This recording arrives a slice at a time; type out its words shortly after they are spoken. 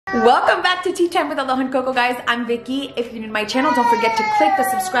Welcome back to Tea Time with Aloha and Coco, guys. I'm Vicky. If you're new to my channel, don't forget to click the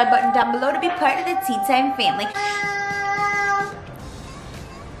subscribe button down below to be part of the Tea Time family.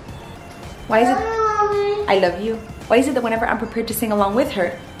 Why is it? I love you. Why is it that whenever I'm prepared to sing along with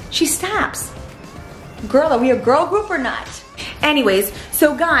her, she stops? Girl, are we a girl group or not? Anyways,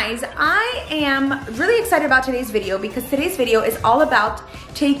 so guys, I am really excited about today's video because today's video is all about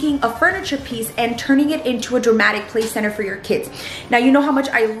taking a furniture piece and turning it into a dramatic play center for your kids. Now, you know how much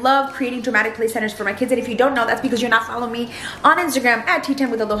I love creating dramatic play centers for my kids, and if you don't know, that's because you're not following me on Instagram at Tea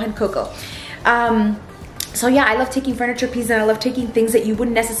Time with Aloha and Coco. So yeah, I love taking furniture pieces and I love taking things that you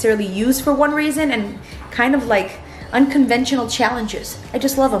wouldn't necessarily use for one reason and kind of like unconventional challenges. I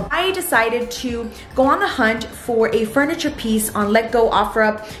just love them. I decided to go on the hunt for a furniture piece on LetGo,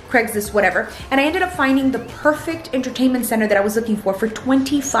 OfferUp, Craigslist, whatever, and I ended up finding the perfect entertainment center that I was looking for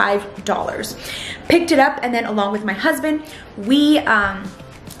 $25. Picked it up, and then along with my husband, we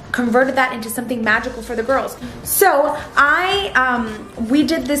converted that into something magical for the girls. So we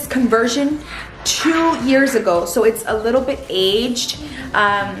did this conversion 2 years ago, so it's a little bit aged.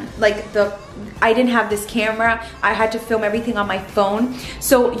 I didn't have this camera. I had to film everything on my phone.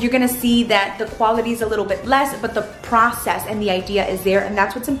 So you're gonna see that the quality is a little bit less, but the process and the idea is there, and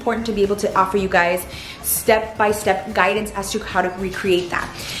that's what's important, to be able to offer you guys step-by-step guidance as to how to recreate that.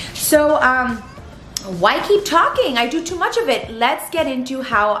 So why keep talking? I do too much of it. Let's get into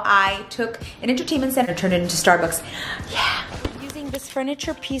how I took an entertainment center and turned it into Starbucks. Yeah. Using this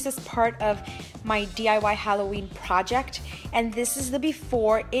furniture piece as part of my DIY Halloween project, and this is the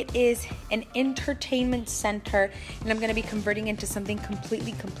before. It is an entertainment center, and I'm gonna be converting into something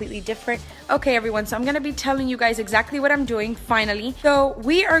completely different. Okay, everyone, so I'm gonna be telling you guys exactly what I'm doing finally. So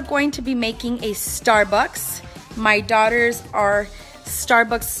we are going to be making a Starbucks. My daughters are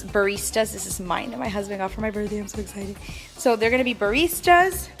Starbucks baristas. This is mine that my husband got for my birthday. I'm so excited. So they're gonna be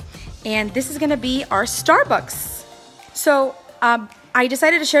baristas, and this is gonna be our Starbucks. So I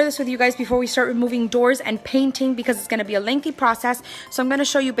decided to share this with you guys before we start removing doors and painting, because it's gonna be a lengthy process. So I'm gonna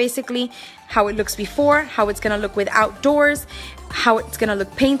show you basically how it looks before, how it's gonna look without doors, how it's gonna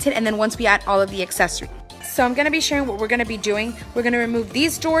look painted, and then once we add all of the accessories. So I'm gonna be sharing what we're gonna be doing. We're gonna remove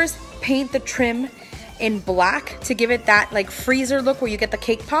these doors, paint the trim in black to give it that like freezer look where you get the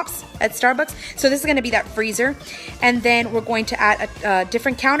cake pops at Starbucks. So this is gonna be that freezer. And then we're going to add a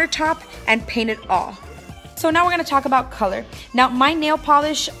different countertop and paint it all. So now we're gonna talk about color. Now my nail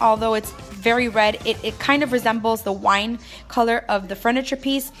polish, although it's very red, it kind of resembles the wine color of the furniture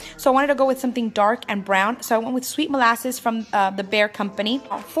piece. So I wanted to go with something dark and brown. So I went with Sweet Molasses from the Bear Company.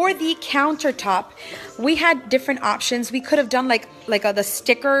 For the countertop, we had different options. We could have done like the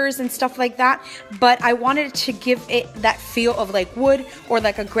stickers and stuff like that, but I wanted to give it that feel of like wood or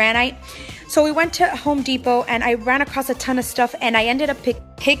like a granite. So we went to Home Depot and I ran across a ton of stuff, and I ended up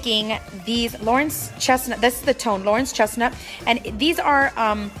picking these Lawrence Chestnut. This is the tone, Lawrence Chestnut, and these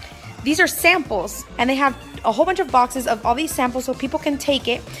are samples, and they have a whole bunch of boxes of all these samples so people can take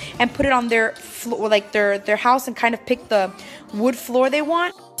it and put it on their floor, like their house, and kind of pick the wood floor they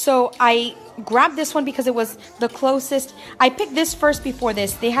want. So I grabbed this one because it was the closest. I picked this first before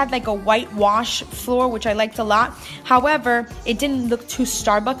this. They had like a white wash floor, which I liked a lot. However, it didn't look too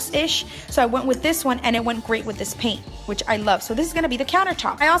Starbucks-ish. So I went with this one, and it went great with this paint, which I love. So this is gonna be the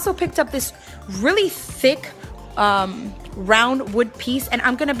countertop. I also picked up this really thick round wood piece, and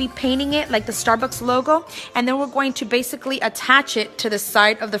I'm gonna be painting it like the Starbucks logo, and then we're going to basically attach it to the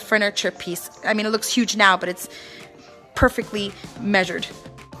side of the furniture piece. I mean, it looks huge now, but it's perfectly measured.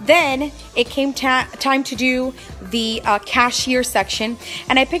 Then it came time to do the cashier section,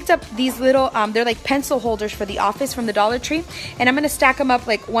 and I picked up these little, they're like pencil holders for the office from the Dollar Tree, and I'm gonna stack them up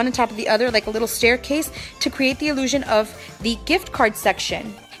like one on top of the other, like a little staircase, to create the illusion of the gift card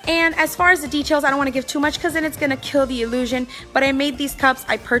section. And as far as the details, I don't want to give too much because then it's going to kill the illusion. But I made these cups.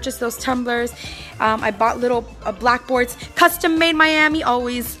 I purchased those tumblers. I bought little blackboards. Custom Made Miami,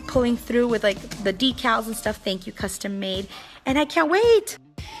 always pulling through with like the decals and stuff. Thank you, Custom Made. And I can't wait.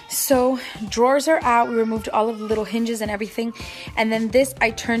 So drawers are out. We removed all of the little hinges and everything. And then this, I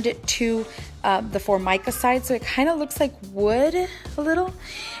turned it to the Formica side. So it kind of looks like wood a little.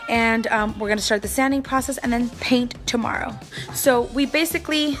 And we're gonna start the sanding process and then paint tomorrow. So we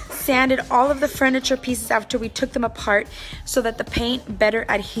basically sanded all of the furniture pieces after we took them apart so that the paint better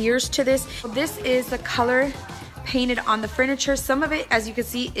adheres to this. This is the color painted on the furniture. Some of it, as you can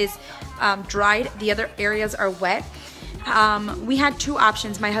see, is dried. The other areas are wet. We had two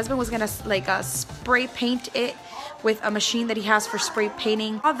options. My husband was gonna like spray paint it with a machine that he has for spray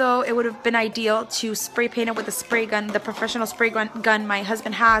painting. Although it would have been ideal to spray paint it with a spray gun, the professional spray gun my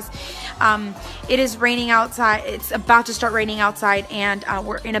husband has. It is raining outside. It's about to start raining outside, and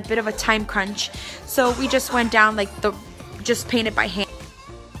we're in a bit of a time crunch. So we just went down like just painted by hand.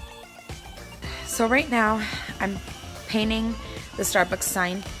 So right now I'm painting the Starbucks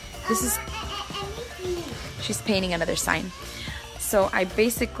sign. She's painting another sign. So I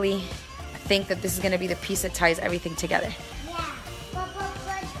basically think that this is gonna be the piece that ties everything together.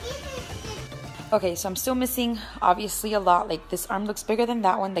 Okay, so I'm still missing obviously a lot. Like this arm looks bigger than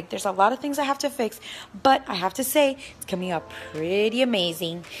that one. Like there's a lot of things I have to fix, but I have to say it's coming out pretty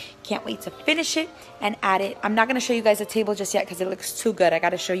amazing. Can't wait to finish it and add it. I'm not gonna show you guys the table just yet because it looks too good. I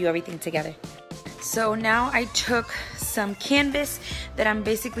gotta show you everything together. So now I took some canvas that I'm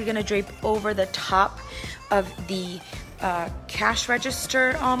basically gonna drape over the top of the cash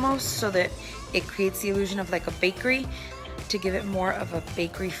register almost, so that it creates the illusion of like a bakery, to give it more of a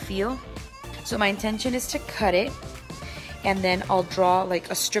bakery feel. So my intention is to cut it, and then I'll draw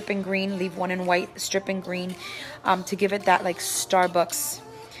like a strip in green, leave one in white, strip in green, to give it that like Starbucks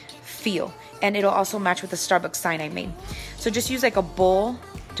feel. And it'll also match with the Starbucks sign I made. So just use like a bowl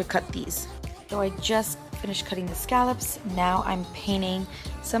to cut these. So I just finished cutting the scallops. Now I'm painting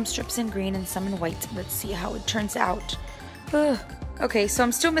some strips in green and some in white. Let's see how it turns out. Ugh. Okay, so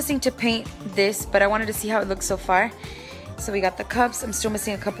I'm still missing to paint this, but I wanted to see how it looks so far. So we got the cups. I'm still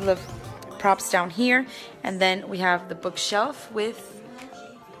missing a couple of props down here, and then we have the bookshelf with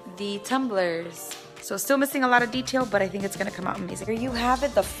the tumblers. So still missing a lot of detail, but I think it's gonna come out amazing. Here you have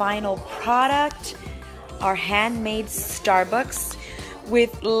it, the final product, our handmade Starbucks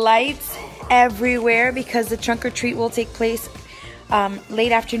with lights everywhere, because the trunk or treat will take place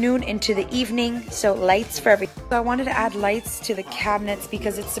late afternoon into the evening, so lights for everything. So I wanted to add lights to the cabinets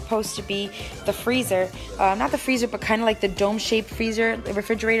because it's supposed to be the freezer, not the freezer, but kind of like the dome-shaped freezer, the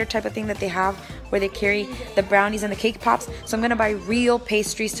refrigerator type of thing that they have where they carry the brownies and the cake pops. So I'm gonna buy real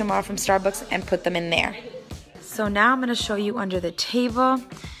pastries tomorrow from Starbucks and put them in there. So now I'm gonna show you under the table,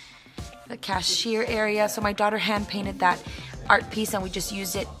 the cashier area. So my daughter hand painted that art piece, and we just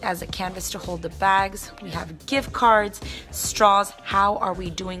used it as a canvas to hold the bags. We have gift cards, straws, how are we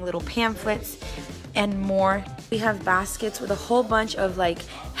doing, little pamphlets, and more. We have baskets with a whole bunch of like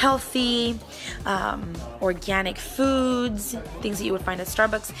healthy, organic foods, things that you would find at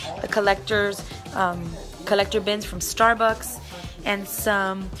Starbucks, the collector bins from Starbucks, and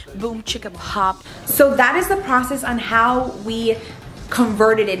some Boom Chicka Pop. So that is the process on how we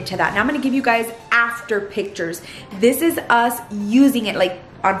converted into that. Now I'm gonna give you guys after pictures. This is us using it like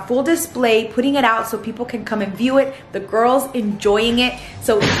on full display, putting it out so people can come and view it, the girls enjoying it.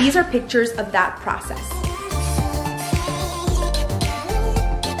 So these are pictures of that process.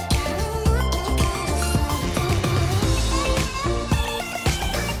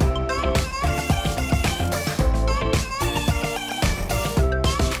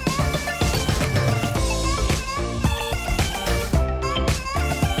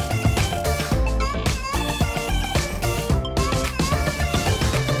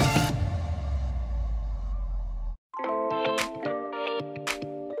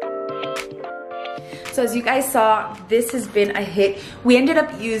 So as you guys saw, this has been a hit. We ended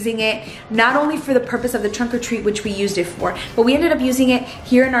up using it not only for the purpose of the trunk or treat, which we used it for, but we ended up using it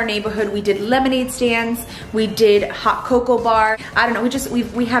here in our neighborhood. We did lemonade stands, we did hot cocoa bar. I don't know,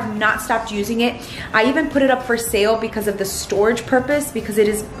 we have not stopped using it. I even put it up for sale because of the storage purpose, because it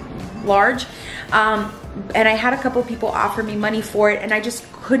is large. And I had a couple people offer me money for it, and I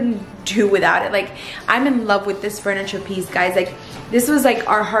just couldn't do without it. Like, I'm in love with this furniture piece, guys. Like, this was like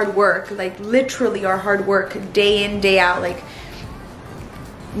our hard work, like literally our hard work, day in, day out, like,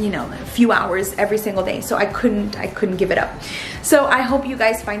 you know, a few hours every single day. So I couldn't give it up. So I hope you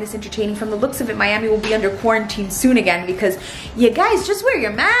guys find this entertaining. From the looks of it, Miami will be under quarantine soon again, because you guys just wear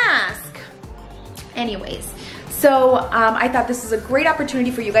your mask. Anyways. So I thought this was a great opportunity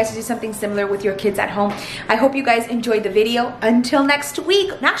for you guys to do something similar with your kids at home. I hope you guys enjoyed the video. Until next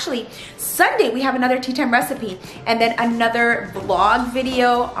week, actually Sunday, we have another tea time recipe, and then another vlog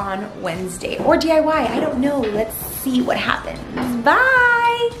video on Wednesday, or DIY, I don't know. Let's see what happens. Bye.